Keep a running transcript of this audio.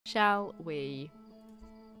Shall we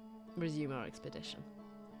resume our expedition?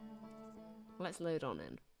 Let's load on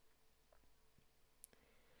in.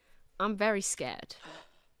 I'm very scared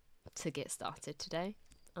to get started today.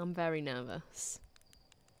 I'm very nervous.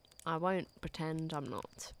 I won't pretend I'm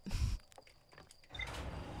not.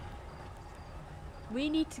 We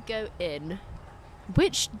need to go in.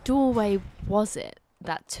 Which doorway was it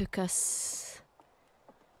that took us?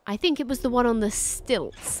 I think it was the one on the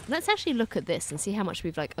stilts. Let's actually look at this and see how much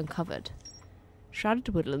we've like uncovered. Shrouded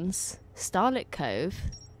Woodlands, Starlit Cove,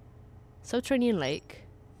 Subterranean Lake,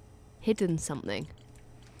 Hidden something.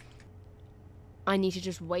 I need to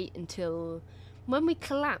just wait until when we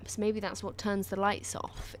collapse. Maybe that's what turns the lights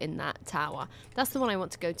off in that tower. That's the one I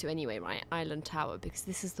want to go to anyway, right? Island Tower, because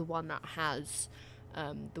this is the one that has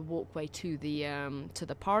the walkway to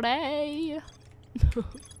the party.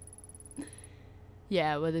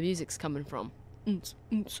 Yeah, where the music's coming from. The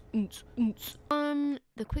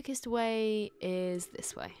quickest way is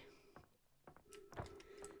this way.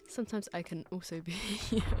 Sometimes I can also be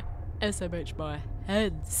SMH my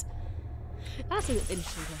heads. That's an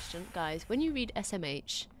interesting question, guys. When you read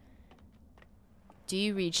SMH, do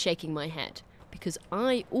you read shaking my head? Because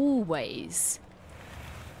I always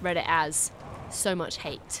read it as so much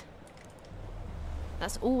hate.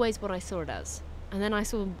 That's always what I saw it as. And then I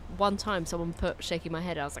saw one time someone put shaking my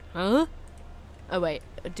head. I was like, huh? Oh wait,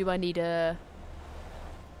 do I need a...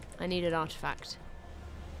 I need an artifact.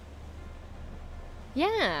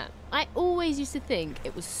 Yeah, I always used to think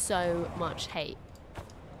it was so much hate.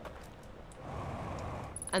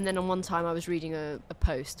 And then on one time I was reading a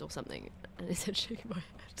post or something and it said shaking my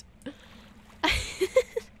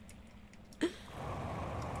head.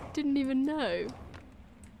 Didn't even know.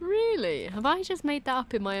 Really? Have I just made that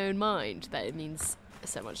up in my own mind that it means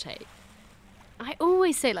so much hate? I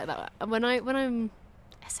always say it like that when I'm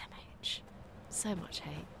SMH. So much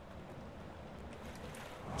hate.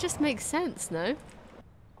 Just makes sense, no?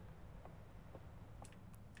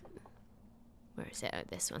 Where is it? Oh,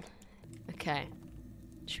 this one. Okay.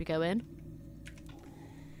 Should we go in?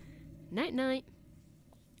 Night night.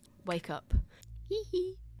 Wake up. Hee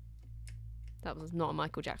hee. That was not a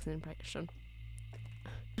Michael Jackson impression.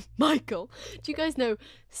 Michael! Do you guys know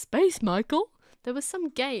Space Michael? There was some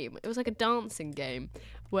game. It was like a dancing game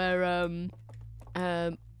where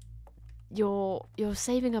you're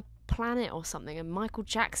saving a planet or something, and Michael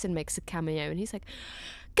Jackson makes a cameo, and he's like,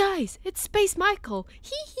 "Guys, it's Space Michael.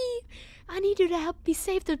 Hee hee. I need you to help me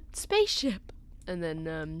save the spaceship." And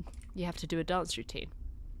then you have to do a dance routine.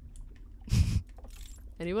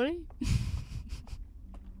 Anybody?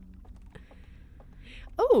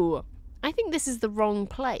 Oh, I think this is the wrong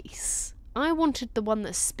place. I wanted the one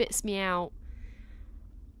that spits me out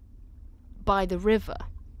by the river.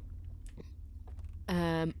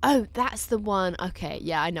 Oh, that's the one. Okay,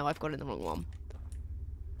 yeah, I know I've got in the wrong one.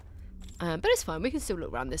 But it's fine. We can still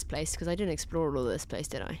look around this place because I didn't explore all this place,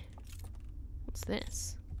 did I? What's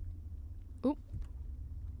this? Oh.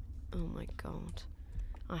 Oh my god.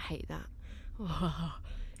 I hate that. Oh,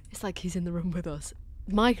 it's like he's in the room with us.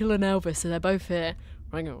 Michael and Elvis, they're both here.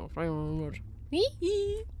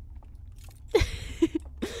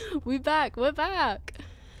 We're back. We're back.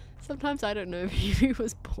 Sometimes I don't know if he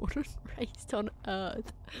was born and raised on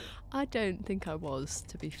Earth. I don't think I was,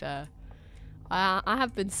 to be fair. I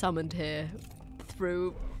have been summoned here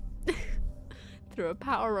through through a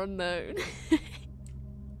power unknown.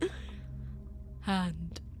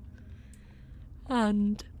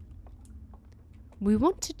 And we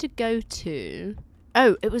wanted to go to...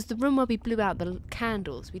 Oh, it was the room where we blew out the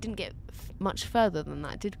candles. We didn't get much further than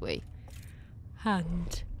that, did we?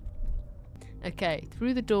 Okay,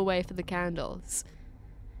 through the doorway for the candles.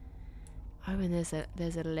 Oh, and there's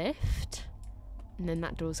a lift. And then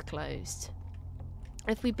that door's closed.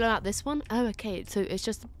 If we blow out this one... Oh, okay, so it's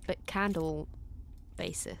just a candle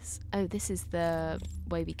basis. Oh, this is the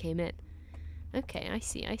way we came in. Okay, I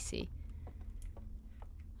see, I see.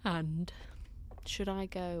 And... should I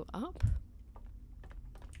go up?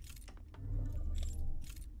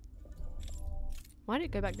 Why did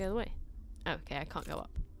it go back the other way? Oh, okay, I can't go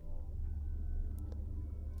up.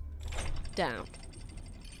 Down.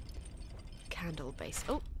 Candle base.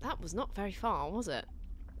 Oh, that was not very far, was it?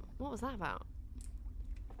 What was that about?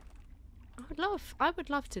 I would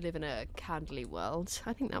love to live in a candly world.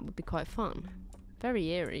 I think that would be quite fun. Very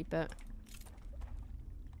eerie, but...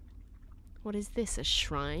 What is this? A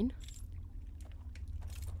shrine?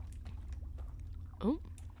 Oh,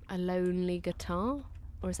 a lonely guitar?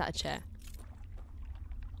 Or is that a chair?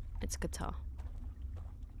 It's a guitar.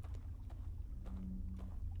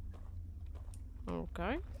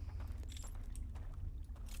 Okay.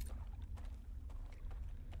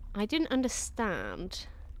 I didn't understand.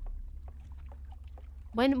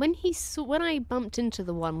 When I bumped into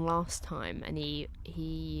the one last time and he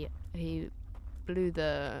blew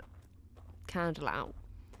the candle out.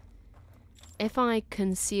 If I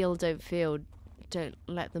conceal, don't feel, don't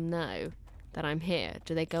let them know that I'm here,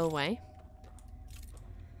 do they go away?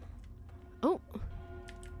 Oh.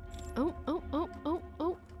 Oh, oh, oh, oh,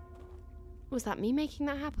 oh. Was that me making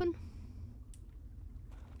that happen?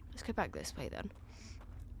 Let's go back this way then.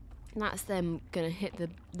 And that's them gonna hit the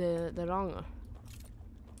wronger.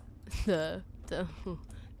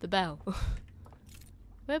 the bell.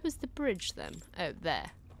 Where was the bridge then? Oh,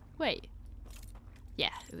 there. Wait.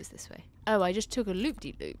 Yeah, it was this way. Oh, I just took a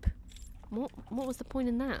loop-de-loop. What was the point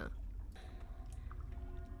in that?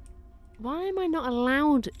 Why am I not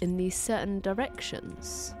allowed in these certain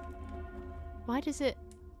directions? Why does it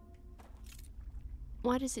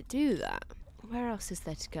do that? Where else is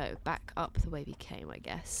there to go? Back up the way we came, I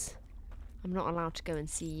guess. I'm not allowed to go and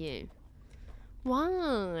see you.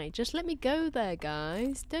 Why? Just let me go there,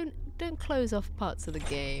 guys. Don't close off parts of the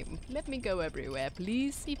game. Let me go everywhere,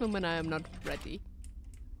 please, even when I am not ready.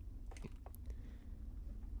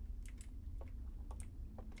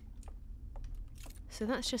 So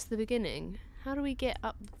that's just the beginning. How do we get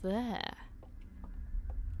up there?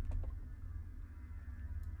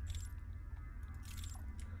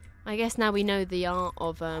 I guess now we know the art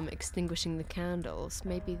of extinguishing the candles.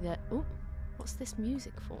 Maybe that... Oh, what's this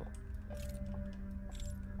music for?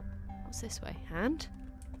 What's this way? Hand?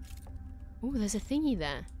 Oh, there's a thingy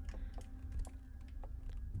there.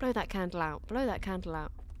 Blow that candle out. Blow that candle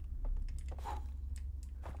out.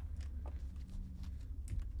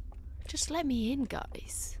 Just let me in,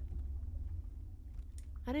 guys.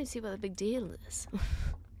 I don't see what the big deal is.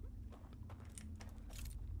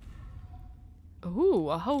 Ooh,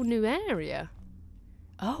 a whole new area.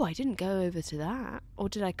 Oh, I didn't go over to that. Or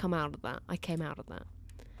did I come out of that? I came out of that.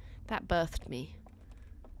 That birthed me.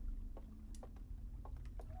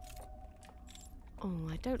 Oh,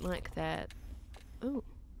 I don't like that. Oh,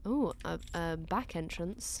 oh, a back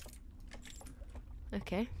entrance.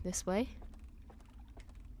 Okay, this way.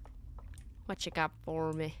 What you got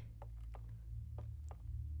for me?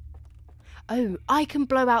 Oh, I can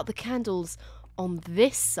blow out the candles on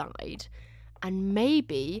this side, and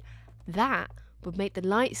maybe that would make the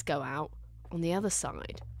lights go out on the other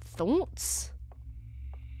side. Thoughts?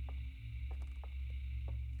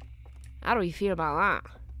 How do we feel about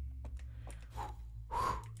that?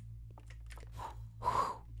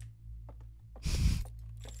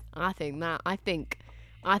 I think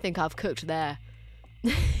I've cooked there.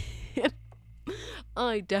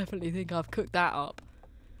 I definitely think I've cooked that up.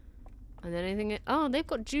 And then anything... Oh, they've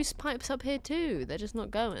got juice pipes up here too. They're just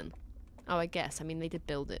not going. Oh, I guess. I mean, they did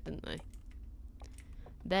build it, didn't they?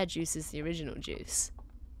 Their juice is the original juice.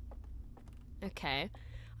 Okay.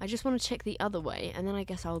 I just want to check the other way, and then I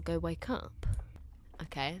guess I'll go wake up.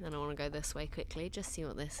 Okay, then I want to go this way quickly, just see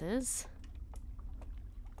what this is.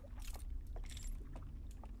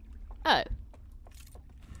 Oh.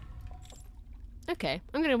 Okay,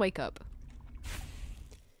 I'm gonna wake up.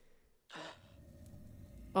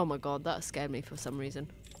 Oh my god, that scared me for some reason.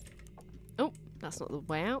 Oh, that's not the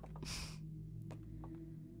way out.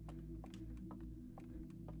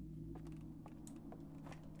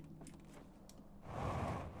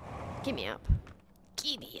 Get me up.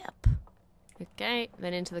 Get me up. Okay,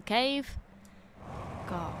 then into the cave.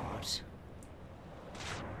 God.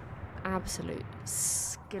 Absolute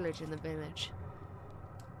skillage in the village.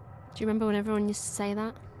 Do you remember when everyone used to say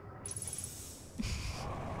that?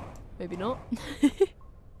 Maybe not.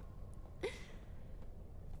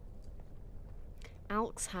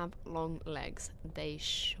 Alks have long legs. They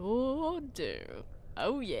sure do.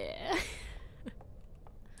 Oh yeah.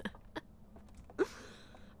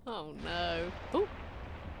 Oh no. Oh,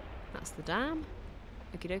 that's the dam.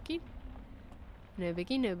 Okie dokie. No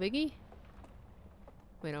biggie, no biggie.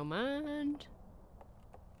 We don't mind.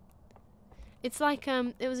 It's like,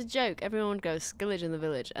 it was a joke. Everyone would go, skillage in the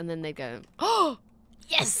village, and then they'd go, oh,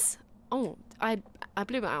 yes! Oh, I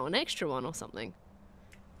blew out an extra one or something.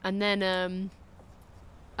 And then,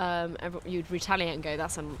 you'd retaliate and go,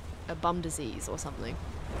 that's a bum disease or something.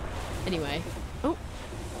 Anyway. Oh,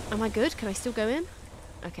 am I good? Can I still go in?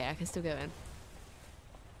 Okay, I can still go in.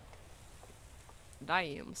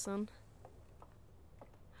 Damn, son.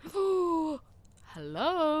 Oh,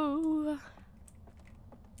 hello.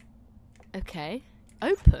 Okay.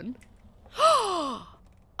 Open?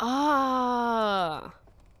 Ah!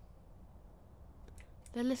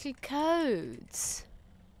 The little codes.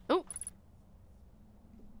 Oh!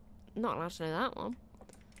 Not allowed to know that one.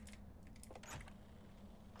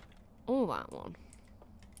 Or that one.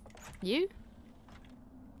 You?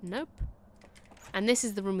 Nope. And this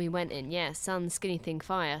is the room we went in. Yeah, sun, skinny thing,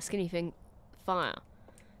 fire. Skinny thing, fire.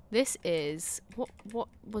 This is... What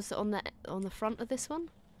was on the front of this one?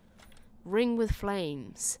 Ring with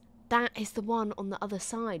flames. That is the one on the other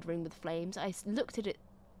side, ring with flames. I looked at it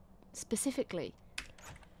specifically.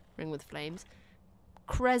 Ring with flames.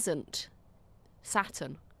 Crescent.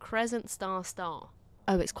 Saturn. Crescent star star.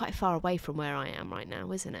 Oh, it's quite far away from where I am right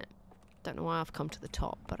now, isn't it? Don't know why I've come to the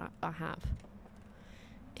top, but I have.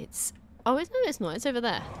 It's... Oh, no, it's not. It's over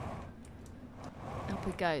there. Up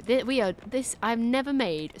we go. I've never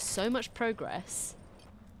made so much progress.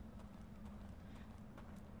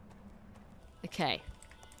 Okay.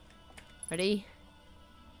 Ready?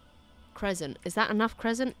 Crescent. Is that enough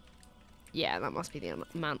crescent? Yeah, that must be the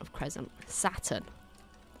amount of crescent. Saturn.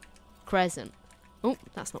 Crescent. Oh,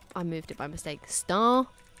 that's not... I moved it by mistake. Star.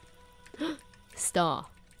 Star.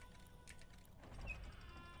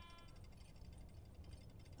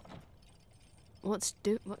 What's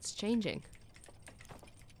changing?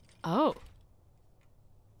 Oh.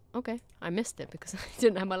 Okay. I missed it because I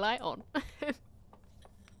didn't have my light on.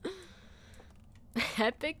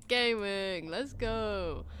 Epic gaming. Let's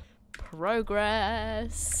go.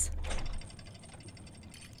 Progress.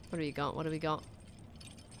 What do we got? What do we got?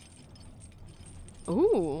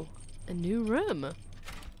 Ooh, a new room.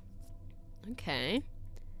 Okay.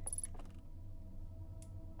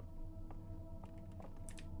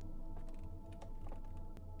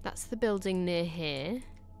 That's the building near here.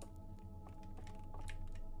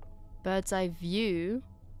 Bird's eye view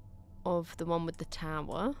of the one with the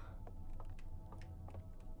tower.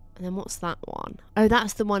 And then what's that one? Oh,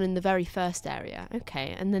 that's the one in the very first area.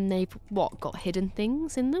 Okay, and then they've, what, got hidden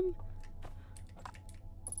things in them?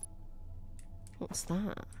 What's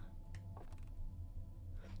that?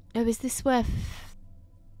 Oh, is this where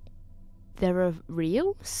there are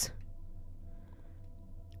reels?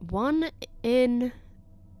 One in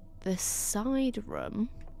the side room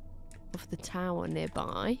of the tower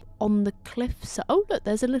nearby. On the cliffs. Oh, look,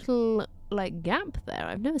 there's a little, like, gap there.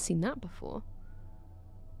 I've never seen that before.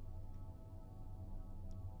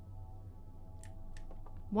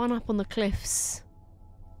 One up on the cliffs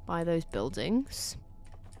by those buildings.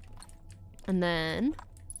 And then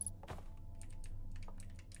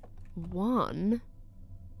one,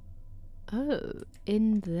 oh,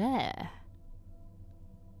 in there.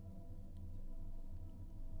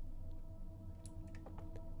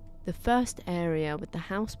 The first area with the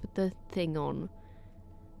house with the thing on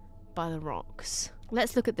by the rocks.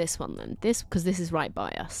 Let's look at this one then. This, because this is right by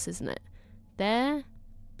us, isn't it? There.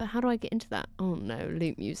 But how do I get into that? Oh no,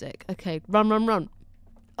 loop music. Okay, run, run, run.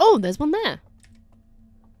 Oh, there's one there.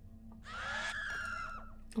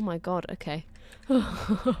 Oh my god, okay.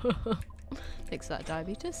 Fix that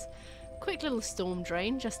diabetes. Quick little storm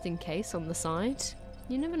drain just in case on the side.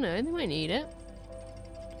 You never know, they might need it.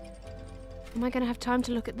 Am I going to have time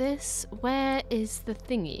to look at this? Where is the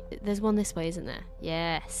thingy? There's one this way, isn't there?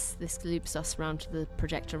 Yes, this loops us around to the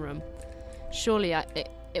projector room. Surely it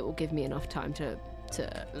will give me enough time to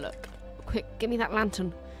look. Quick, give me that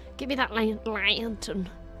lantern. Give me that lantern.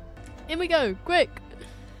 In we go, quick.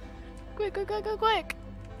 Quick, quick, quick, quick, quick.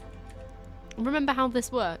 Remember how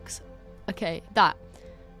this works. Okay, that.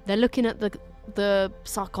 They're looking at the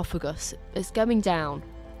sarcophagus. It's going down.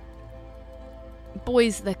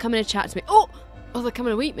 Boys, they're coming to chat to me. Oh, they're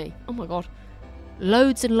coming to eat me. Oh my god.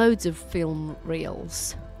 Loads and loads of film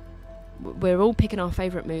reels. We're all picking our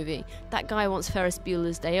favourite movie. That guy wants Ferris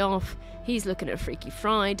Bueller's Day Off. He's looking at Freaky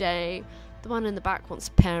Friday. The one in the back wants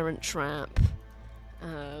Parent Trap.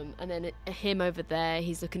 And then him over there,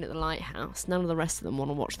 he's looking at The Lighthouse. None of the rest of them want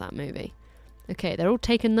to watch that movie. Okay, they're all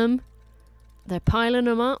taking them. They're piling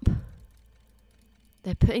them up.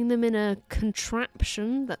 They're putting them in a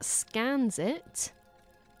contraption that scans it.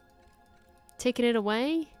 Taking it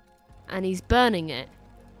away. And he's burning it.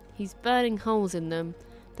 He's burning holes in them.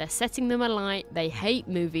 They're setting them alight. They hate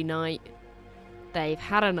movie night. They've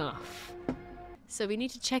had enough. So we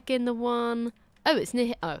need to check in the one... Oh, it's near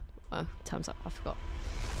here. Oh, time's up. I forgot.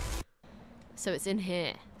 So it's in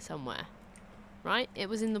here somewhere. Right? It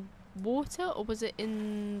was in the water, or was it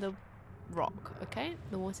in the rock? Okay.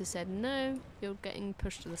 The water said, no, you're getting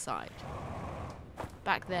pushed to the side.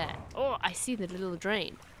 Back there. Oh, I see the little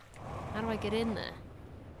drain. How do I get in there?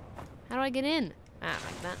 How do I get in? Ah,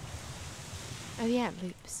 like that. Oh yeah,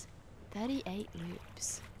 loops. 38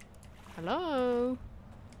 loops. Hello?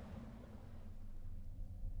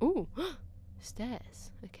 Ooh,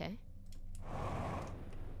 stairs. Okay.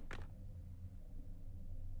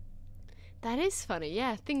 That is funny,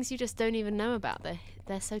 yeah. Things you just don't even know about.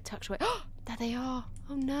 They're so tucked away. Oh, there they are.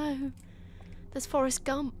 Oh no. There's Forrest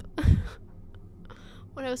Gump.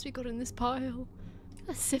 What else we got in this pile?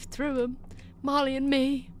 Let's sift through them. Marley and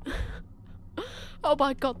me. Oh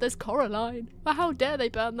my god, there's Coraline. Well, how dare they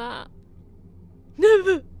burn that?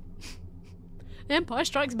 The Empire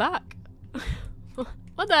Strikes Back.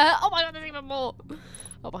 What the hell? Oh my god, there's even more.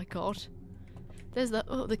 Oh my god. There's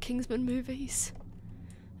the Kingsman movies.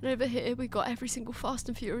 And over here we got every single Fast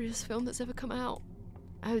and Furious film that's ever come out.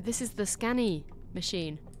 Oh, this is the scanny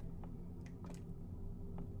machine.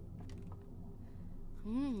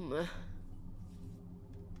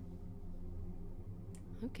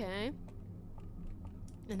 Okay.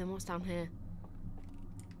 And then what's down here?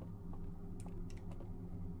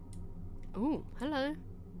 Ooh, hello.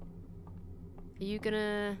 Are you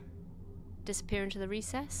gonna disappear into the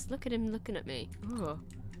recess? Look at him looking at me. Ooh.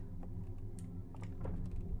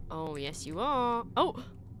 Oh, yes you are. Oh!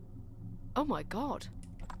 Oh my god.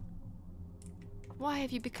 Why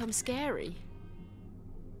have you become scary?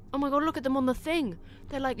 Oh my god, look at them on the thing.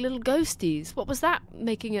 They're like little ghosties. What was that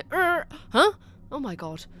making it? Huh? Oh my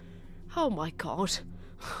god. Oh my god.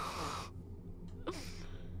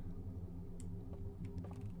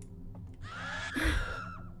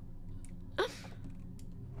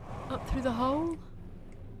 Up through the hole?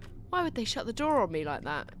 Why would they shut the door on me like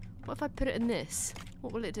that? What if I put it in this?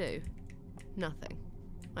 What will it do? Nothing.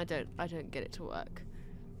 I don't get it to work.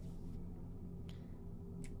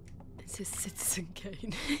 It's his Citizen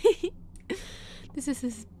Kane. This is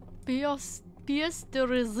his pièce de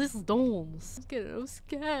résistance. I'm getting all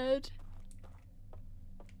scared.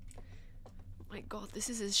 Oh my god, this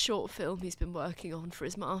is his short film he's been working on for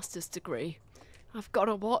his master's degree. I've got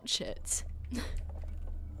to watch it.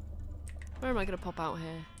 Where am I going to pop out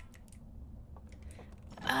here?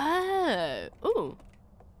 Oh! Ooh!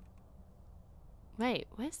 Wait,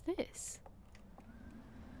 where's this?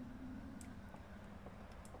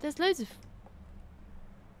 There's loads of...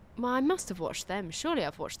 Well, I must have watched them. Surely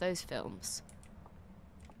I've watched those films.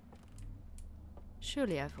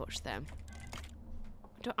 Surely I've watched them.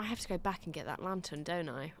 I have to go back and get that lantern, don't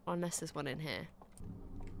I? Unless there's one in here.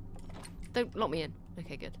 Don't lock me in.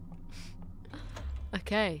 Okay, good.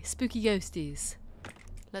 Okay, spooky ghosties.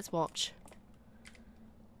 Let's watch.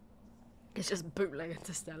 It's just bootleg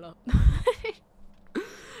Interstellar.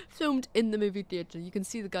 Filmed in the movie theatre. You can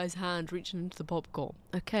see the guy's hand reaching into the popcorn.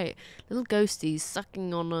 Okay, little ghosties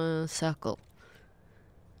sucking on a circle.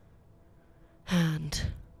 Hand.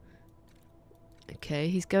 Okay,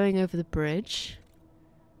 he's going over the bridge.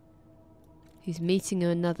 He's meeting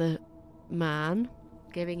another man,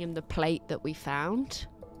 giving him the plate that we found.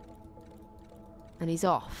 And he's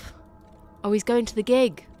off. Oh, he's going to the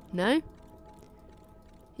gig. No?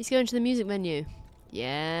 He's going to the music venue.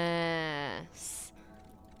 Yes.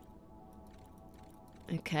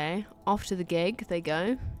 Okay, off to the gig they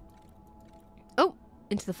go. Oh,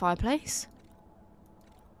 into the fireplace.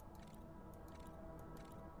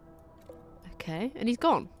 Okay, and he's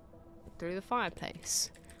gone. Through the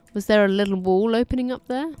fireplace. Was there a little wall opening up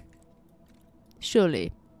there?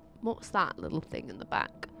 Surely. What's that little thing in the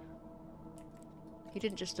back? He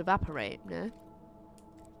didn't just evaporate, no?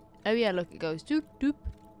 Oh yeah, look, it goes doop doop.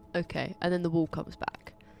 Okay, and then the wall comes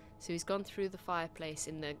back. So he's gone through the fireplace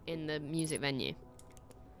in the music venue.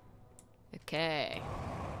 Okay.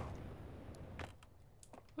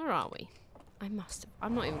 Where are we? I'm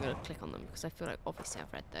not even going to click on them because I feel like obviously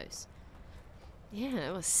I've read those. Yeah,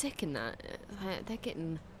 I was sick in that. They're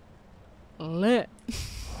getting lit.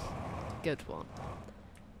 Good one.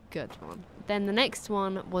 Good one. Then the next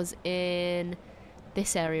one was in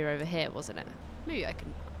this area over here, wasn't it? Maybe I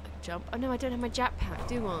can jump. Oh no, I don't have my jetpack,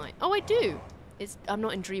 do I? Oh, I do! I'm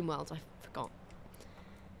not in Dreamworld, I forgot.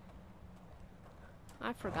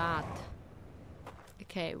 I forgot.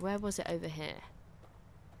 Okay, where was it over here?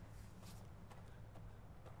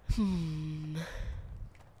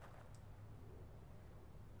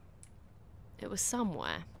 It was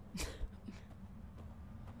somewhere.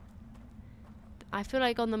 I feel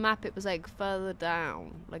like on the map it was like further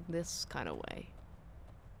down, like this kind of way.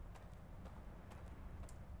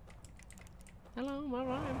 Hello, my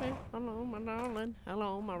baby. Hello, my darling.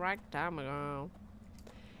 Hello, my ragtime girl.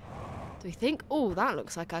 Do we think? Oh, that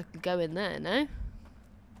looks like I could go in there, no?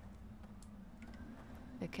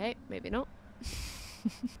 Okay, maybe not.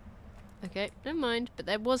 Okay, never mind. But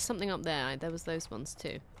there was something up there. There was those ones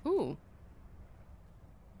too. Ooh.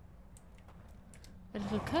 A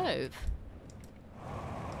little cove.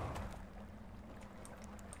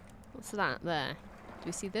 What's that there? Do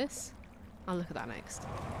we see this? I'll look at that next.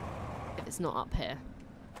 If it's not up here.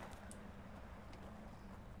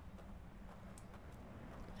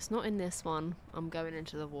 If it's not in this one, I'm going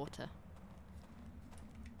into the water.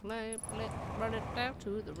 Run it down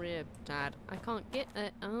to the riptide. I can't get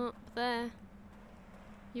it up there.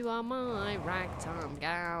 You are my ragtime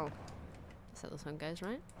gal. That's how the song goes,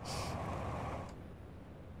 right?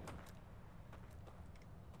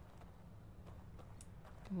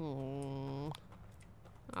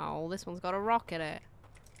 Oh, this one's got a rock in it.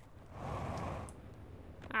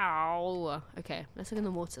 Ow. Okay, let's look in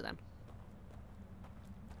the water then.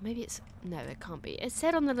 Maybe it's... No, it can't be. It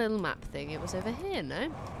said on the little map thing it was over here,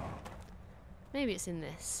 no? Maybe it's in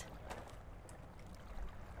this.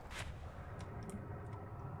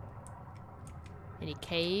 Any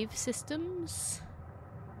cave systems?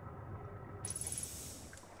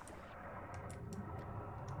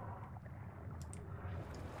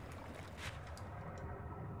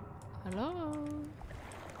 Hello?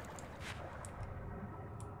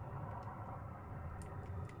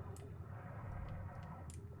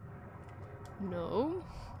 No,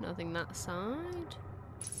 nothing that side.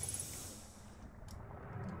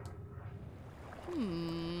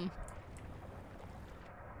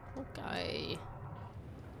 Okay.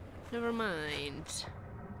 Never mind.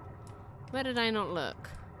 Where did I not look?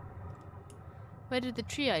 Where did the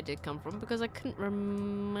tree I did come from? Because I couldn't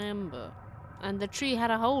remember. And the tree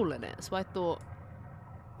had a hole in it, so I thought,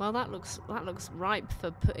 well, that looks ripe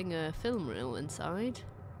for putting a film reel inside.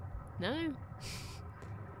 No?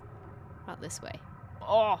 Out this way.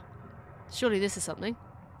 Oh! Surely this is something.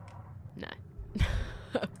 No.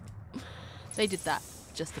 They did that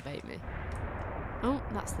just to bait me. Oh,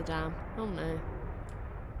 that's the dam. Oh no.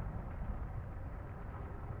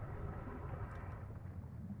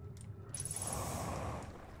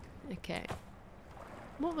 Okay.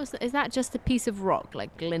 What was that? Is that just a piece of rock,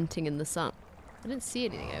 like, glinting in the sun? I didn't see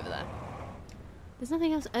anything over there. There's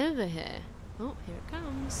nothing else over here. Oh, here it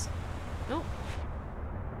comes. Oh.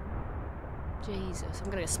 Jesus,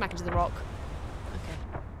 I'm gonna get smack into the rock. Okay.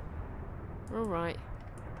 We're alright.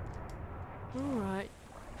 We're alright.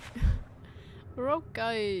 We're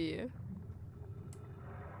okay.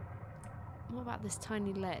 What about this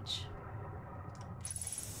tiny ledge?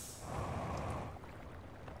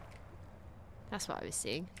 That's what I was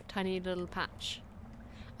seeing. Tiny little patch.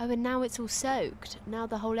 Oh, and now it's all soaked. Now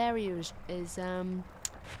the whole area is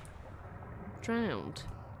drowned.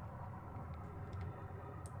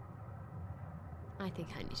 I think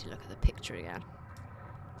I need to look at the picture again.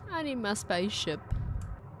 I need my spaceship.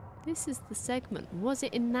 This is the segment. Was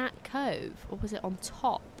it in that cove? Or was it on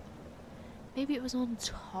top? Maybe it was on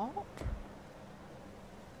top?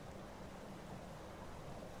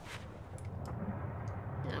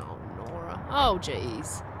 Oh, Nora. Oh,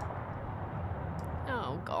 jeez.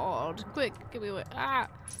 Oh, God. Quick, give me away. Ah!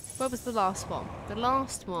 Where was the last one? The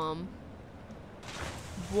last one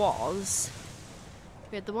was...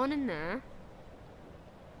 We had the one in there.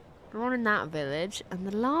 The one in that village. And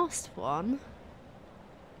the last one...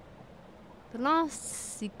 The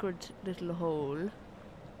last secret little hole...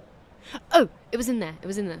 Oh! It was in there. It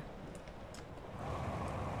was in there.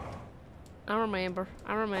 I remember.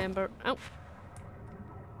 I remember. Oh!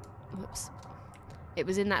 Whoops. It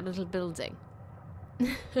was in that little building.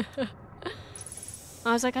 I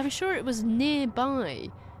was like, I'm sure it was nearby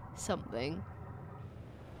something.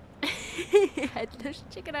 Headless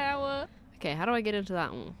chicken hour. Okay, how do I get into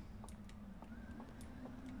that one?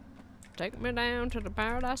 Take me down to the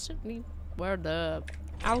paradise city where the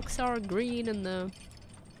alks are green and the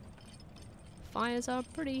fires are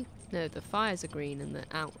pretty. No, the fires are green and the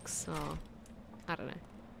alks are... I don't know.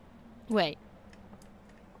 Wait.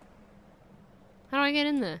 How do I get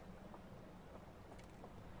in there?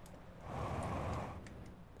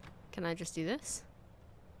 Can I just do this?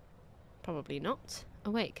 Probably not.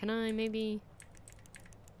 Oh wait, can I maybe...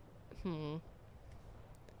 Oh,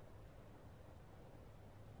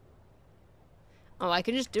 I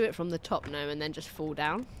can just do it from the top now and then just fall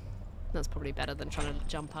down. That's probably better than trying to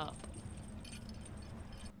jump up.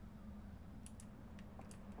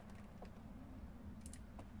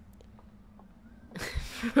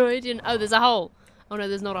 Freudian... Oh, there's a hole. Oh no,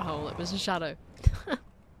 there's not a hole. It was a shadow.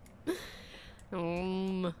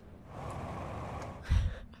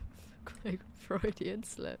 Freudian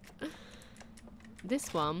slip.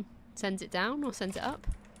 This one sends it down or sends it up?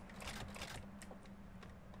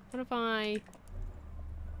 What if I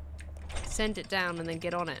send it down and then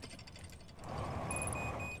get on it?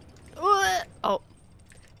 Oh,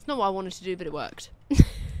 it's not what I wanted to do, but it worked.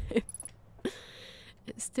 It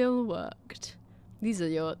still worked. These are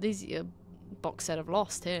your box set of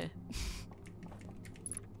Lost here.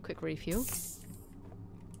 Quick refuel.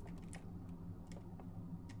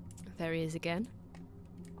 There he is again.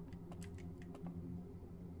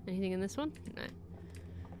 Anything in this one? No.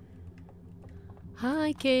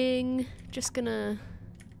 Hiking. Just gonna...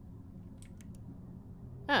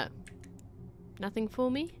 Oh. Nothing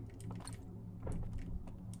for me?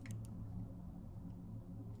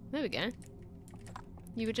 There we go.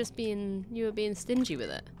 You were just being... You were being stingy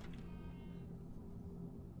with it.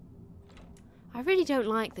 I really don't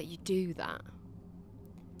like that you do that.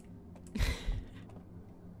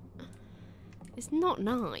 It's not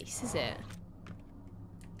nice, is it?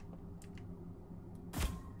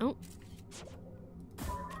 Oh.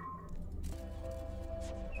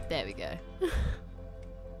 There we go.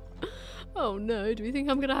 Oh no, do we think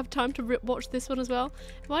I'm gonna have time to watch this one as well?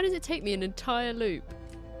 Why does it take me an entire loop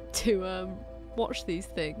to watch these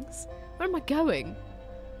things? Where am I going?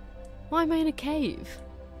 Why am I in a cave?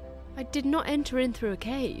 I did not enter in through a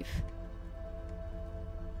cave.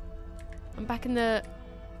 I'm back in the...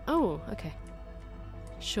 Oh, okay.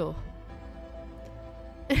 Sure.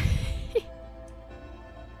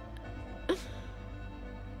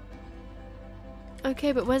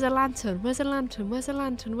 Okay, but where's a lantern? Where's a lantern? Where's a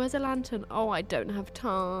lantern? Where's a lantern? Oh, I don't have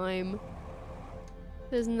time.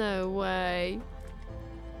 There's no way.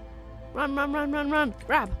 Run, run, run, run, run.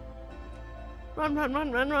 Grab. Run, run,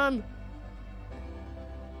 run, run, run.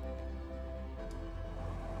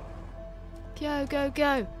 Go, go,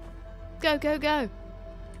 go. Go, go, go.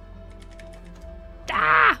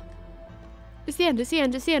 Ah! It's the end, it's the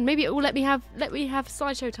end, it's the end. Maybe it will let me have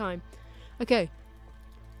slideshow time. Okay.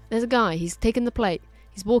 There's a guy, he's taken the plate.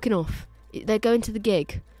 He's walking off. They're going to the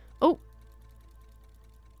gig. Oh!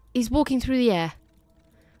 He's walking through the air.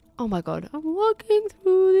 Oh my god. I'm walking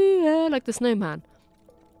through the air like the snowman.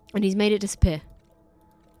 And he's made it disappear.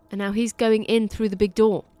 And now he's going in through the big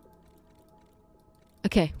door.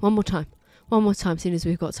 Okay, one more time. One more time, soon as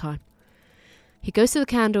we've got time. He goes to the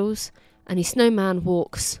candles, and his snowman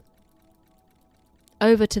walks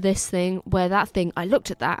over to this thing, where that thing, I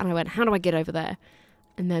looked at that, and I went, how do I get over there?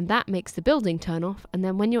 And then that makes the building turn off, and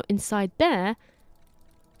then when you're inside there,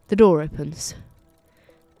 the door opens.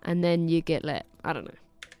 And then you get lit. I don't know.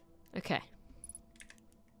 Okay.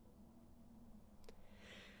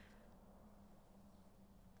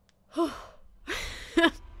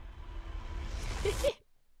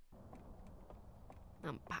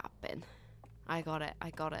 I'm popping. I got it. I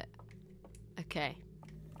got it. Okay.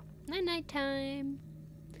 Night time.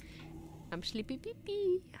 I'm sleepy pee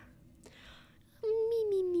pee. Me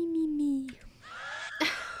me me me me.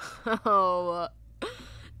 Oh,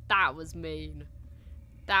 that was mean.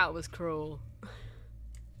 That was cruel.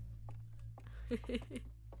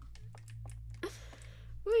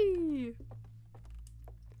 Whee!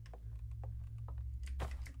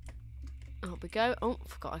 Up we go. Oh,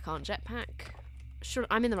 forgot I can't jetpack. Sure,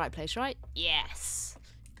 I'm in the right place, right? Yes.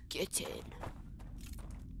 Get in.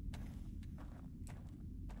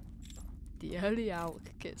 The early owl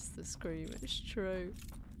gets the scream. It's true.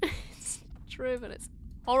 It's true, and it's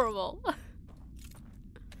horrible.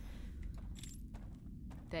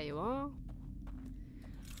 There you are.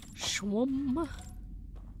 Schwum.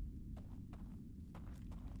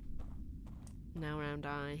 Now round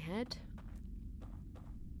I head.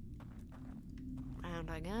 Round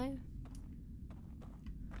I go.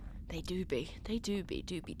 They do be. They do be.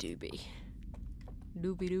 Doobie doobie.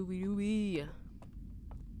 Doobie doobie doobie.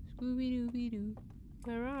 Scooby dooby doo.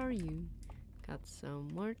 Where are you? Got some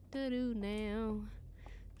work to do now.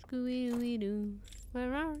 Scooby dooby doo.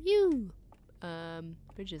 Where are you?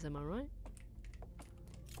 Bridges, am I right?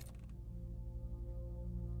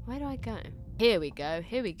 Where do I go? Here we go.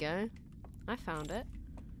 Here we go. I found it.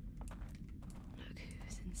 Look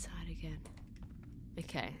who's inside again.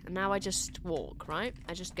 Okay, and now I just walk, right?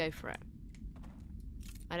 I just go for it.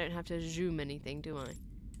 I don't have to zoom anything, do I?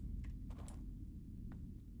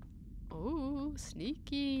 Oh,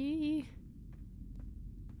 sneaky.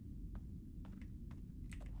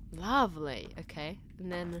 Lovely. Okay,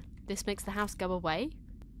 and then this makes the house go away?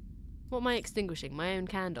 What am I extinguishing? My own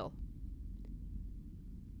candle.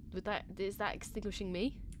 Is that extinguishing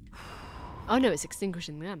me? Oh no, it's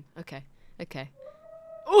extinguishing them. Okay, okay.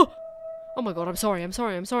 Oh! Oh my god, I'm sorry, I'm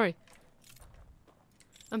sorry, I'm sorry.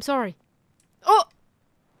 I'm sorry. Oh!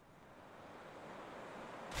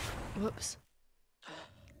 Whoops.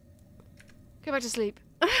 Go back to sleep.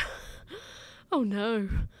 Oh no.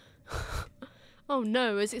 Oh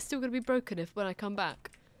no, is it still going to be broken when I come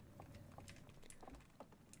back?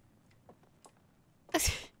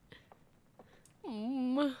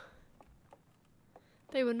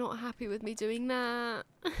 They were not happy with me doing that.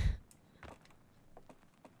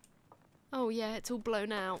 Oh yeah, it's all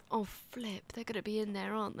blown out. Oh flip, they're going to be in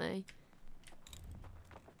there, aren't they?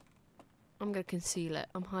 I'm going to conceal it.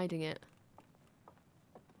 I'm hiding it.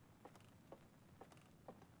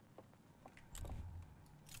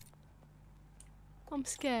 I'm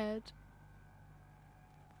scared.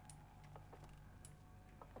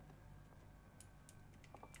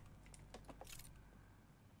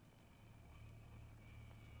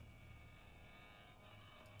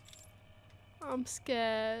 I'm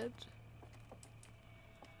scared.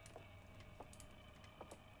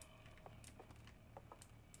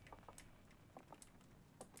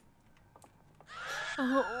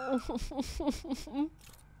 Oh.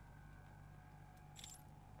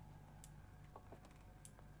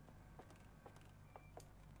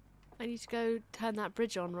 I need to go turn that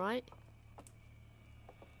bridge on, right?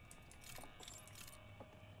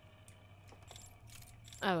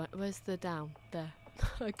 Oh, where's the down? There.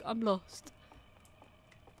 I'm lost.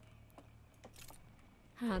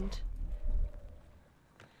 Hand.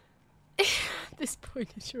 At this point,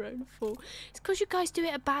 it's your own fault. It's because you guys do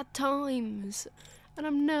it at bad times. And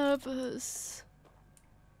I'm nervous.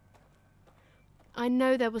 I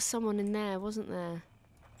know there was someone in there, wasn't there?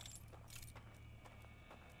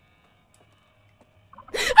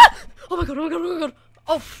 Oh my god, oh my god, oh my god.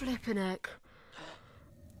 Oh, flippin' heck.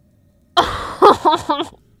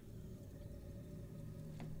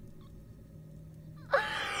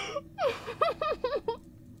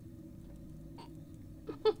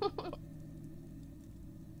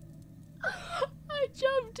 I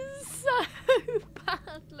jumped so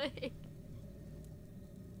badly.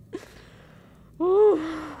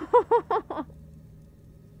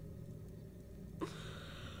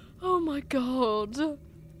 Oh my god.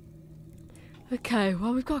 Okay,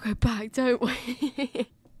 well, we've got to go back, don't we?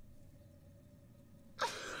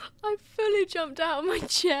 I fully jumped out of my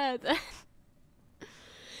chair then.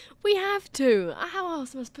 We have to. How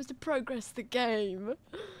else am I supposed to progress the game?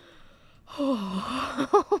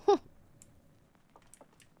 Oh.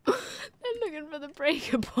 They're looking for the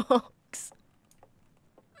breaker box.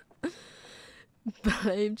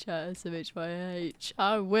 Blame chat SMHYH.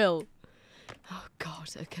 I will. Oh god,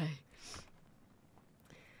 okay.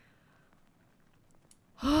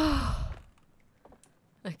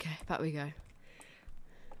 Okay, back we go.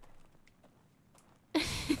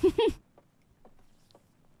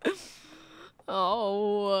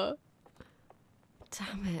 Oh.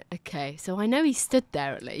 Damn it. Okay, so I know he stood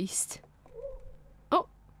there at least. Oh.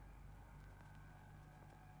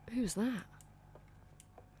 Who was that?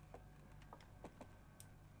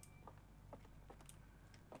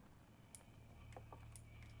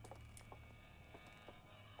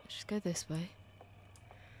 Let's just go this way.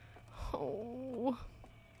 Oh.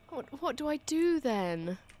 What do I do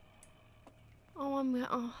then? Oh,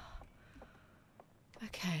 oh.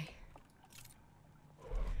 Okay.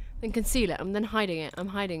 Then conceal it. I'm then hiding it. I'm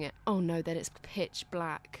hiding it. Oh no, then it's pitch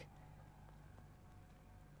black.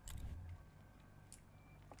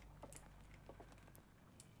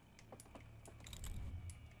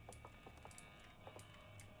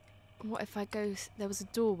 What if I go... There was a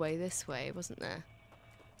doorway this way, wasn't there?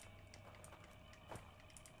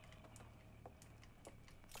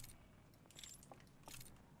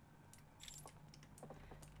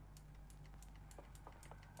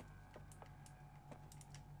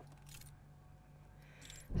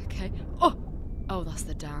 Okay. Oh! Oh, that's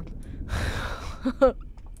the dam.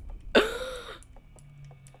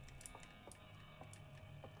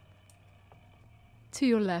 To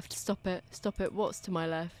your left. Stop it. Stop it. What's to my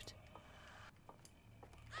left?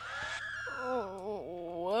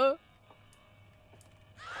 Oh.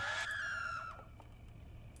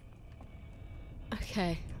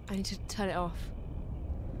 Okay. I need to turn it off.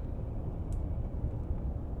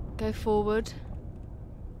 Go forward.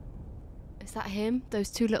 Is that him? Those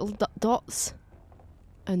two little dots?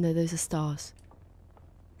 Oh no, those are stars.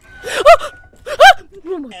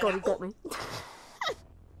 Oh my god, he got me.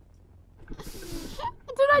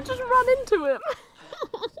 Did I just run into him?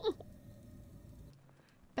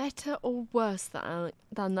 Better or worse than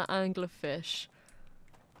that anglerfish?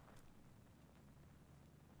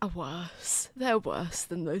 Worse. They're worse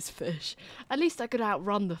than those fish. At least I could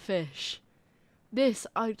outrun the fish. This,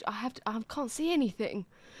 I can't see anything.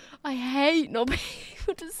 I hate not being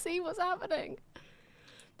able to see what's happening.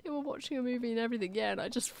 They were watching a movie and everything, yeah, and I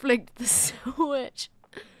just flicked the switch.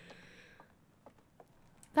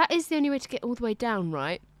 That is the only way to get all the way down,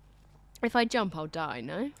 right? If I jump, I'll die,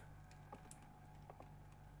 no?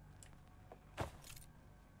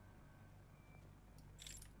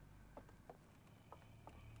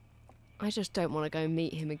 I just don't want to go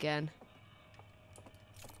meet him again.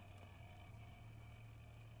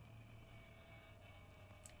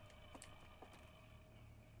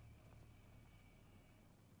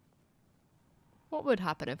 What would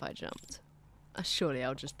happen if I jumped? Surely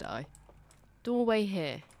I'll just die. Doorway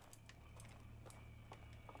here.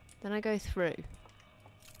 Then I go through.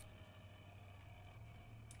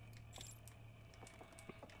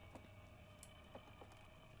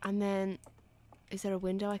 And then, is there a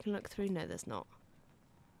window I can look through? No, there's not.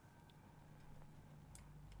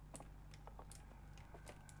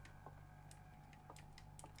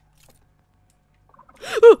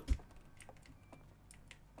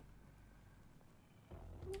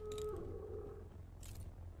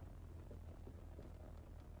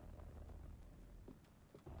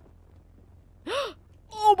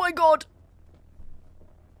 Oh my god!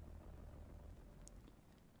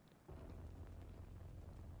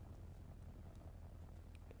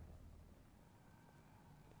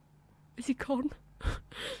 Is he gone?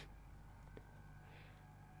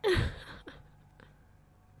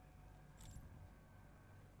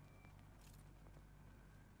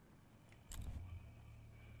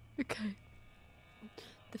 Okay.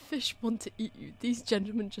 The fish want to eat you. These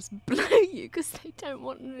gentlemen just blow you because they don't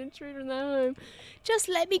want an intruder in their home. Just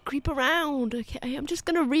let me creep around, okay? I'm just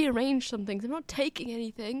going to rearrange some things. I'm not taking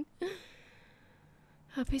anything.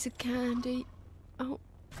 A piece of candy. Oh.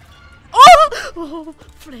 Oh! Oh,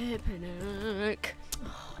 flippin' heck.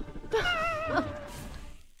 Damn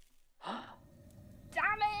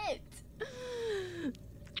it!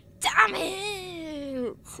 Damn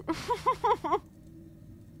it!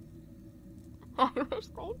 I wish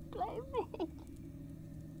they'd play me.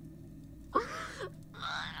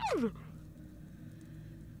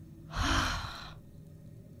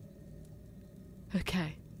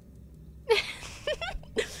 Okay.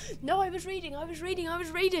 No, I was reading.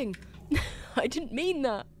 I didn't mean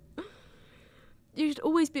that. You should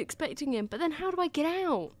always be expecting him. But then how do I get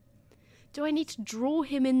out? Do I need to draw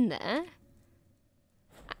him in there?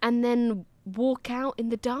 And then walk out in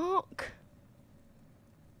the dark?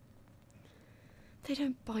 They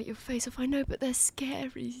don't bite your face off, I know, but they're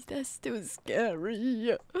scary. They're still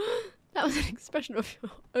scary. That was an expression of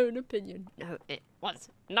your own opinion. No, it was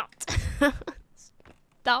not.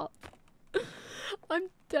 Stop. I'm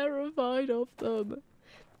terrified of them.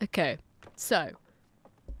 Okay, so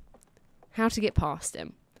how to get past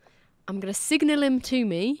him. I'm going to signal him to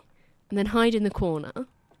me and then hide in the corner.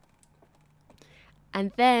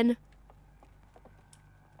 And then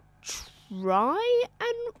try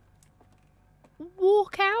and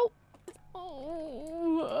walk out.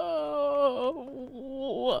 Oh.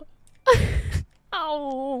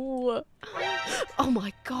 Oh. Oh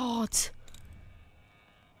my god.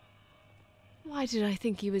 Why did I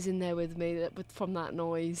think he was in there with me from that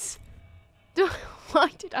noise? Why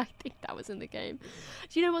did I think that was in the game?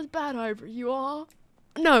 Do you know what's bad, Ivory? You are?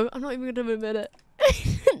 No, I'm not even going to admit it.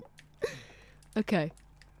 Okay.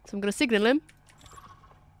 So I'm going to signal him.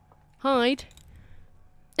 Hide.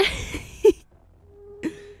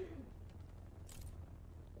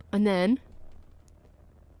 And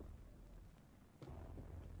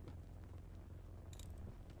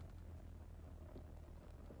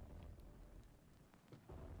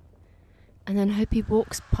then hope he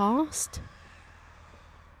walks past.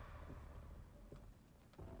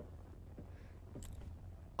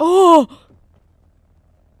 Oh!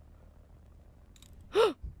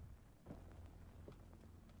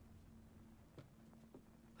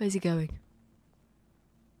 Where's he going?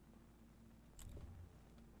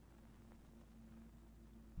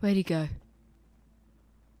 Where'd he go?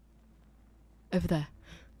 Over there.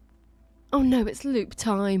 Oh no, it's loop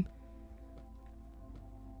time.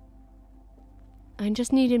 I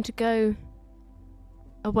just need him to go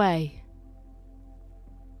away.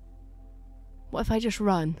 What if I just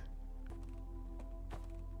run?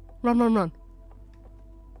 Run, run, run.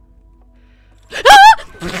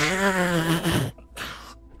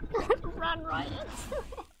 Run right into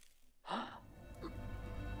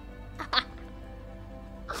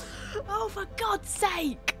Oh, for God's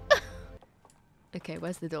sake! Okay,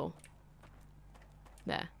 where's the door?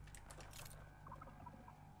 There.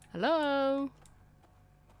 Hello?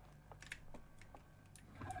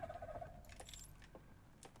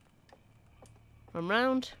 Run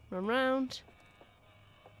round, run round.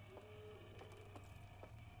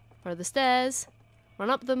 Where are the stairs? Run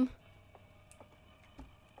up them.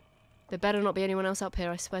 There better not be anyone else up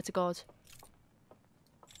here, I swear to God.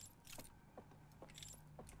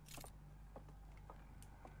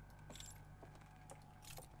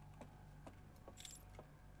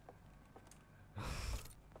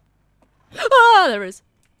 Ah, there is.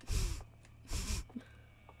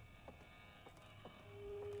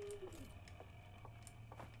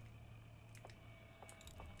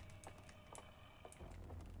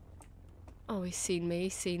 Oh, he's seen me,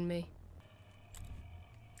 he's seen me.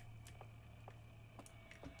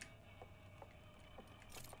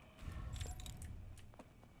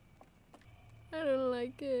 I don't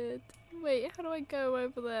like it. Wait, how do I go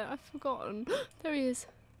over there? I've forgotten. There he is.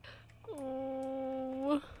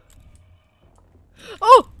 Oh.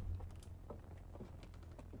 Oh!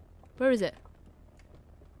 Where is it?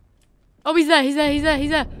 Oh, he's there, he's there, he's there, he's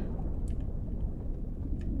there.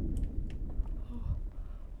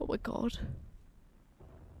 Oh my god.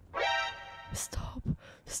 Stop,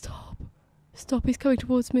 stop, stop, he's coming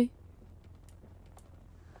towards me.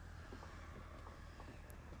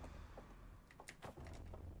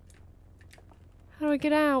 How do I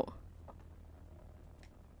get out?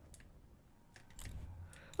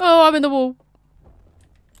 Oh, I'm in the wall.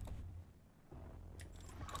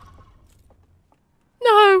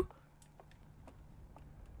 No!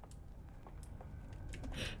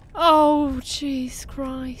 Oh, jeez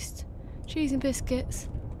Christ. Cheese and biscuits.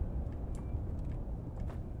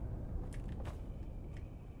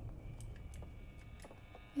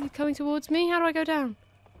 Are you coming towards me? How do I go down?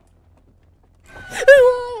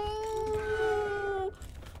 Oh!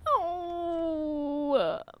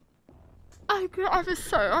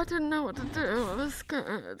 I didn't know what to do. I was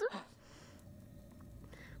scared.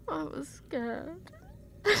 I was scared.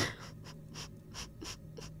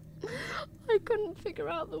 I couldn't figure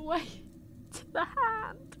out the way to the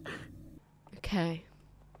hand. Okay.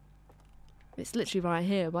 It's literally right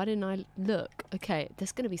here. Why didn't I look? Okay,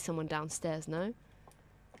 there's going to be someone downstairs, no?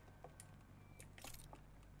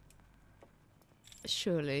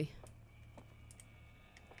 Surely.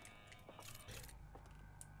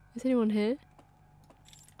 Is anyone here?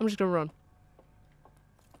 I'm just gonna run.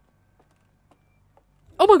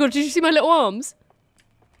 Oh my god, did you see my little arms?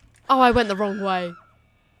 Oh, I went the wrong way.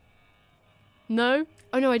 No?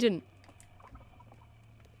 Oh no, I didn't.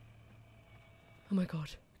 Oh my god.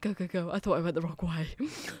 Go, go, go. I thought I went the wrong way.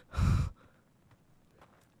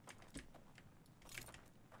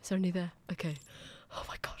 Is there any there? Okay. Oh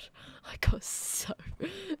my god. I got so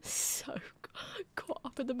caught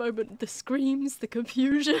up in the moment. The screams, the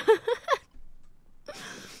confusion.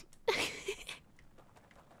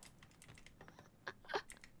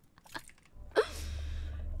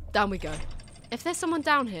 Down we go. If there's someone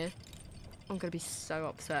down here, I'm gonna be so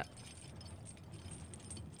upset.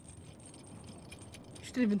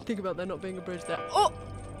 She didn't even think about there not being a bridge there. Oh!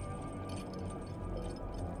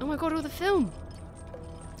 Oh my god, all the film!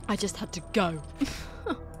 I just had to go.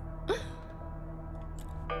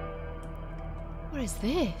 What is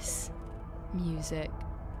this? Music.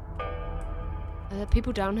 Are there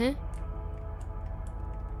people down here?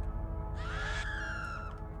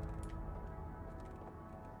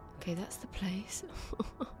 Okay, that's the place.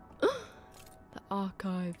 The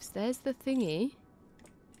archives. There's the thingy.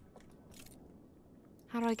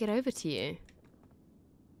 How do I get over to you?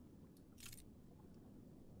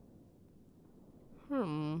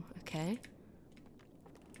 Okay.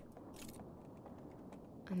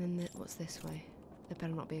 And then what's this way? There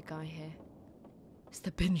better not be a guy here. It's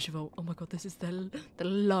the binge vault. Oh my god, this is the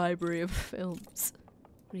library of films.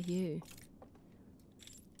 What are you?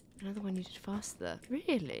 Another one you did faster.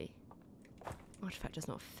 Really? Artifact does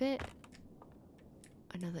not fit.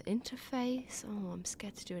 Another interface. Oh, I'm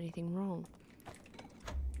scared to do anything wrong.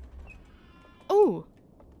 Oh!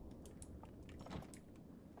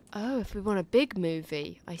 Oh, if we want a big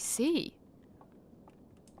movie. I see.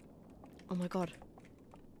 Oh my god.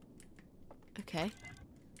 Okay.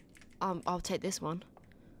 I'll take this one.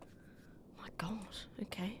 Oh my god.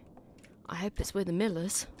 Okay. I hope it's with the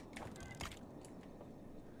Millers.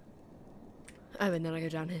 Oh, and then I go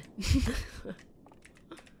down here.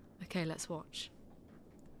 Okay, let's watch.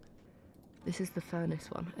 This is the furnace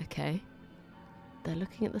one. Okay. They're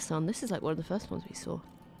looking at the sun. This is like one of the first ones we saw.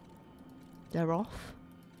 They're off.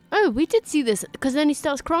 Oh, we did see this, because then he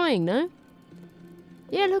starts crying, no?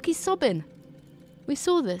 Yeah, look, he's sobbing. We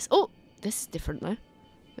saw this. Oh, this is different, though.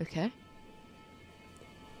 Okay.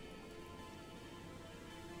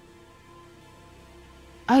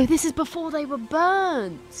 Oh, this is before they were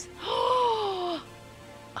burnt.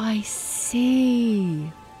 I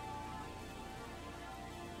see.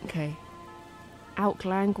 Okay. Out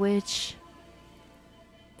language.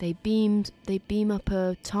 They beam up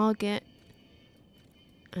a target.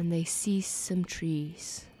 And they see some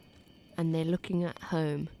trees. And they're looking at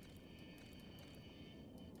home.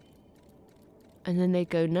 And then they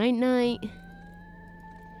go night night.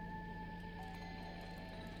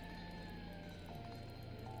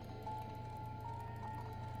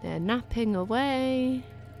 They're napping away.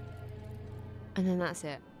 And then that's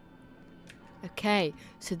it. Okay,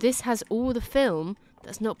 so this has all the film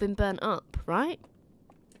that's not been burnt up, right?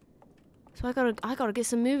 So I gotta get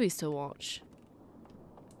some movies to watch.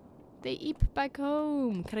 They eat back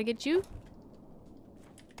home. Can I get you?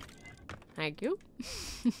 Thank you.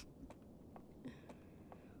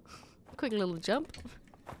 Quick little jump.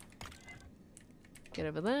 Get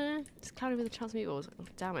over there. It's cloudy with a chance of meatballs. Oh,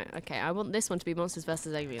 damn it. Okay, I want this one to be Monsters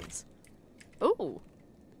vs. Aliens. Ooh.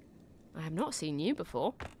 I have not seen you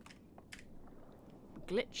before.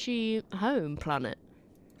 Glitchy home planet.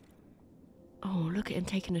 Oh, look at him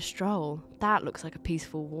taking a stroll. That looks like a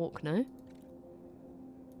peaceful walk, no?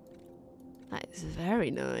 That is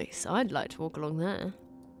very nice. I'd like to walk along there.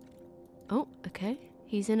 Oh, okay.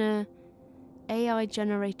 He's in a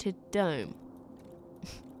AI-generated dome.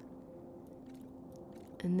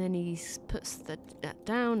 And then he puts that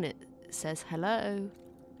down. It says hello.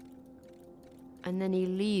 And then he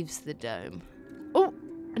leaves the dome. Oh,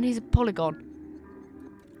 and he's a polygon.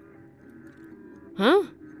 Huh?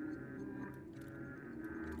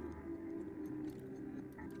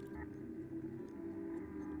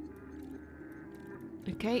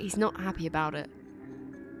 Okay, he's not happy about it.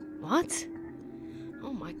 What?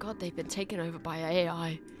 Oh my god, they've been taken over by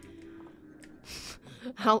AI.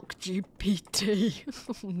 Hulk GPT.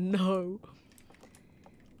 Oh no.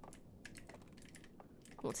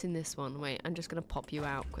 What's in this one? Wait, I'm just gonna pop you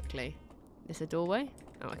out quickly. Is this a doorway?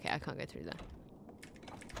 Oh, okay, I can't go through there.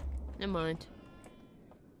 Never mind.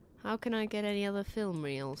 How can I get any other film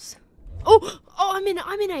reels? Oh! Oh, I'm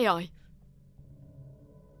in AI!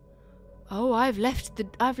 Oh, I've left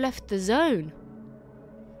the zone.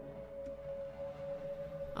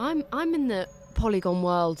 I'm in the polygon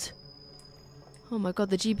world. Oh my god,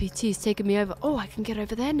 the GPT's taken me over. Oh, I can get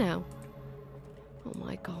over there now. Oh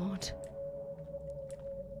my god.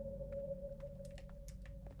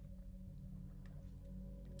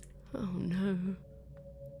 Oh no.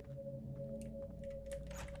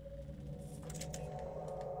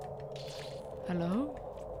 Hello?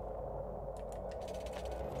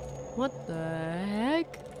 What the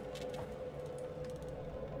heck?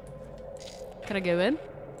 Can I go in?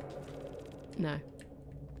 No.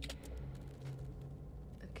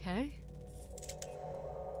 Okay.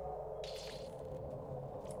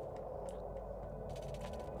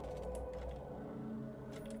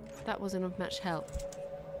 That wasn't of much help.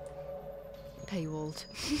 Paywalled.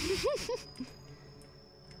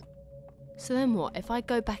 So then what? If I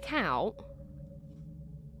go back out,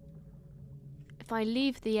 if I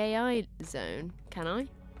leave the AI zone, can I?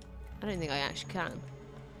 I don't think I actually can.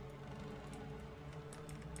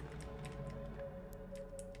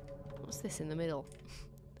 What's this in the middle?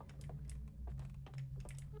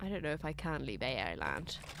 I don't know if I can leave AI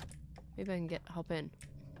land. Maybe I can hop in.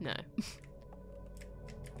 No.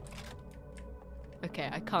 Okay,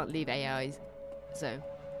 I can't leave AI's zone.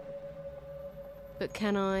 But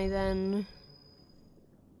can I then?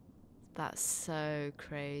 That's so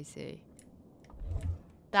crazy.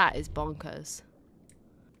 That is bonkers.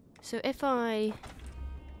 So if I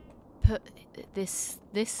put this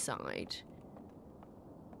side,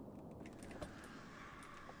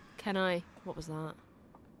 can I? What was that?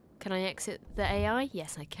 Can I exit the AI?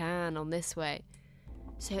 Yes, I can on this way.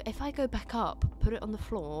 So if I go back up, put it on the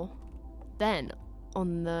floor, then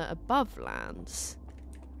on the above lands.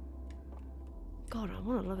 God, I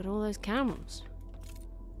want to look at all those cameras.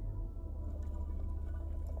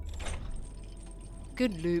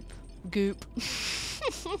 Good loop. Goop.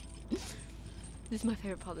 This is my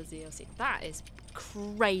favourite part of the DLC. That is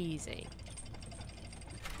crazy.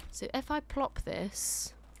 So if I plop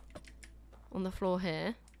this on the floor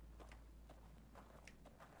here,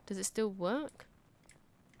 does it still work?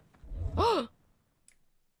 Oh!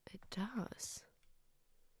 It does.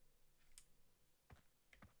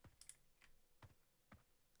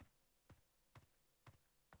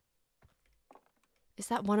 Is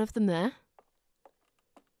that one of them there?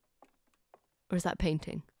 Or is that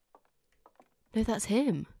painting? No, that's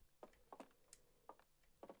him.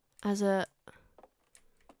 As a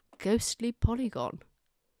ghostly polygon.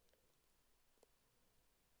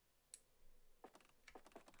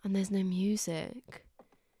 And there's no music.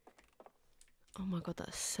 Oh my god,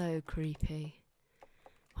 that's so creepy.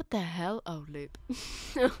 What the hell? Oh, loop.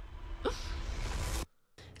 So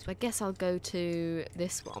I guess I'll go to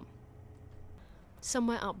this one.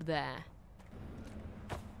 Somewhere up there.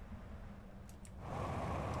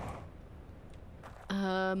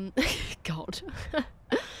 God.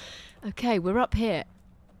 Okay, we're up here.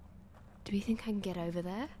 Do we think I can get over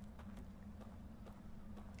there?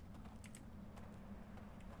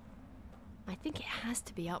 I think it has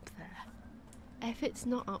to be up there. If it's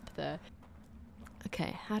not up there...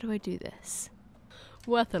 Okay, how do I do this?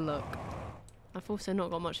 Worth a look. I've also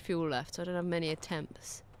not got much fuel left, so I don't have many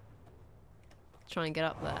attempts. Try and get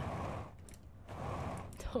up there.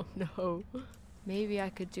 Oh no. Maybe I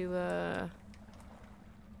could do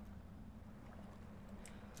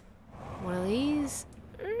one of these.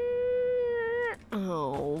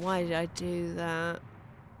 Oh, why Why did I do that?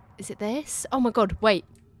 Is it this? Oh my god, wait.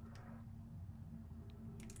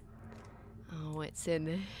 Oh, it's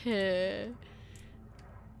in here.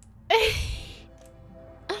 It's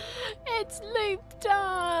loop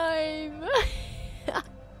time!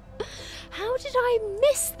 How did I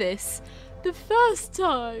miss this the first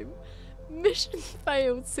time? Mission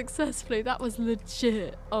failed successfully. That was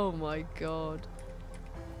legit. Oh my god.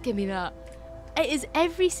 Give me that. It is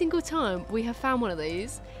every single time we have found one of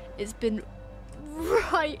these, it's been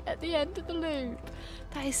right at the end of the loop.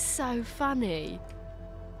 That is so funny.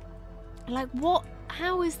 Like, what?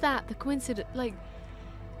 How is that the coincidence? Like,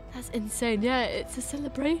 that's insane. Yeah, it's a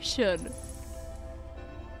celebration.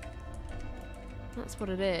 That's what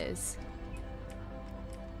it is.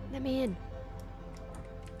 Let me in.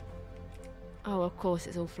 Oh, of course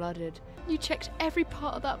it's all flooded. You checked every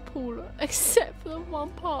part of that pool except for the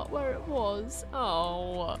one part where it was.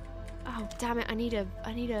 Oh. Oh, damn it. I need a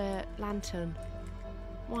lantern.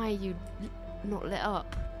 Why are you not lit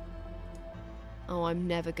up? Oh, I'm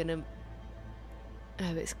never gonna...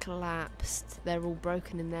 Oh, it's collapsed. They're all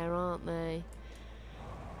broken in there, aren't they?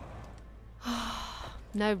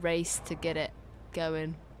 No race to get it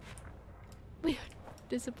going. We are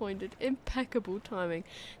disappointed. Impeccable timing.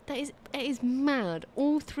 It is mad.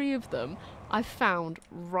 All three of them I found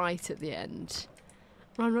right at the end.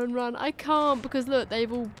 Run, run, run. I can't because look,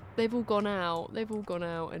 they've all gone out. They've all gone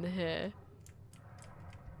out in here.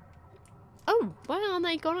 Oh, why aren't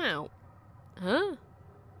they gone out? Huh?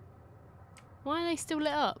 Why are they still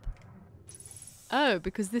lit up? Oh,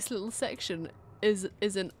 because this little section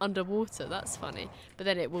isn't underwater. That's funny. But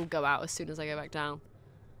then it will go out as soon as I go back down.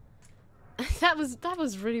 that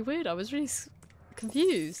was really weird. I was really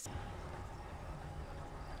confused.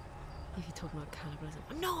 If you're talking about cannibalism,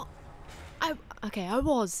 I'm not. Okay, I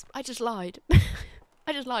was. I just lied.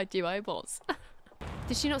 I just lied to you. I was.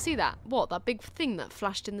 Did she not see that? What? That big thing that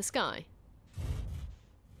flashed in the sky?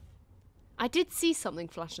 I did see something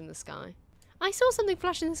flash in the sky. I saw something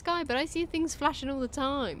flash in the sky, but I see things flashing all the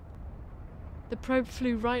time. The probe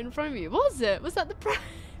flew right in front of you. Was it? Was that the probe?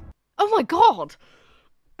 Oh my god!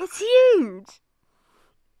 It's huge!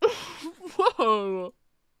 Whoa!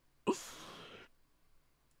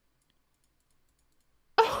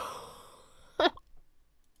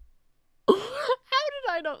 How did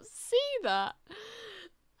I not see that?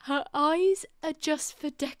 Her eyes are just for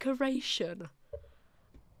decoration.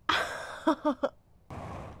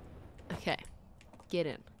 Okay. Get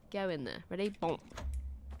in. Go in there. Ready? Boom.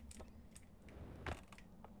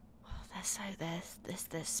 Oh, there's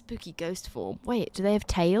their spooky ghost form. Wait, do they have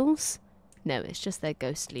tails? No, it's just their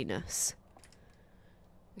ghostliness.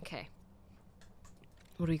 Okay.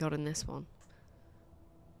 What do we got in this one?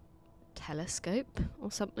 Telescope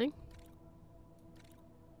or something?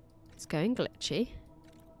 It's going glitchy.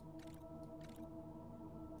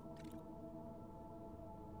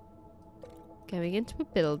 Going into a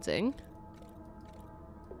building.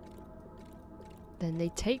 Then they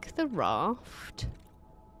take the raft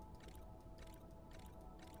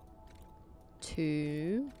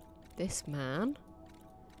to this man.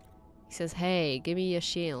 He says, hey, give me your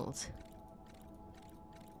shield.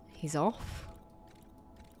 He's off.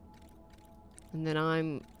 And then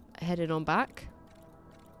I'm headed on back.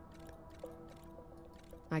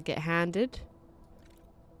 I get handed.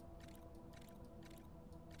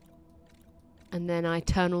 And then I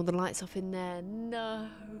turn all the lights off in there. No.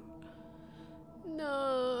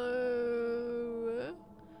 No.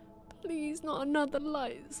 Please, not another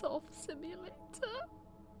lights off simulator.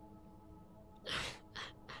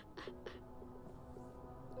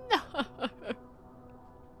 No.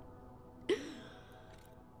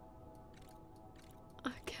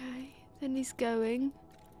 Okay, then he's going.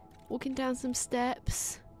 Walking down some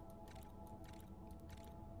steps.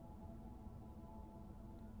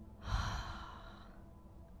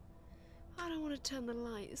 I don't want to turn the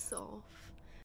lights off.